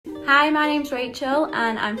Hi, my name's Rachel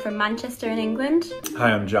and I'm from Manchester in England.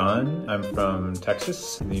 Hi, I'm John. I'm from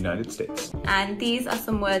Texas in the United States. And these are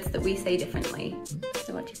some words that we say differently.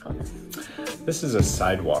 So what do you call this? This is a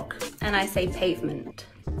sidewalk. And I say pavement.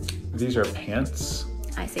 These are pants.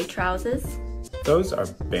 I say trousers. Those are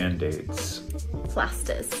band-aids.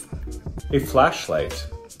 Plasters. A flashlight.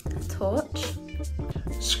 A torch.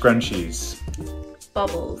 Scrunchies.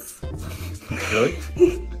 Bobbles. Really?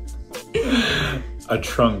 A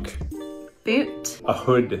trunk. Boot. A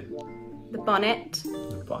hood. The bonnet.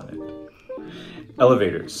 The bonnet.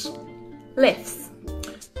 Elevators. Lifts.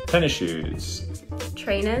 Tennis shoes.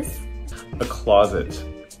 Trainers. A closet.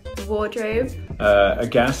 Wardrobe. A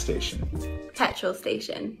gas station. Petrol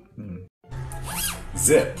station.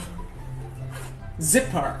 Zip,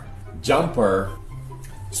 Zipper, jumper,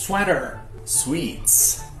 sweater,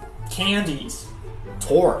 sweets, candies,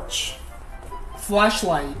 torch,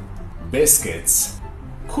 flashlight, biscuits,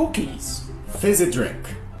 cookies, fizzy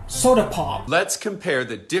drink. soda pop. Let's compare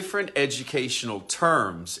the different educational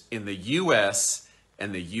terms in the US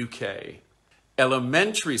and the UK.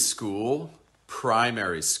 Elementary school,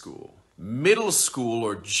 primary school. Middle school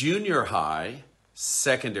or junior high,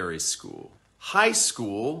 secondary school. High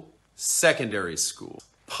school, secondary school.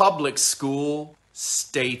 Public school,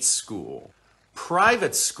 state school.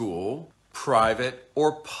 Private school, private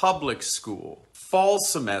or public school. Fall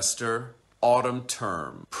semester, autumn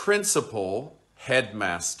term. Principal,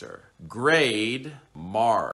 headmaster. Grade, mark.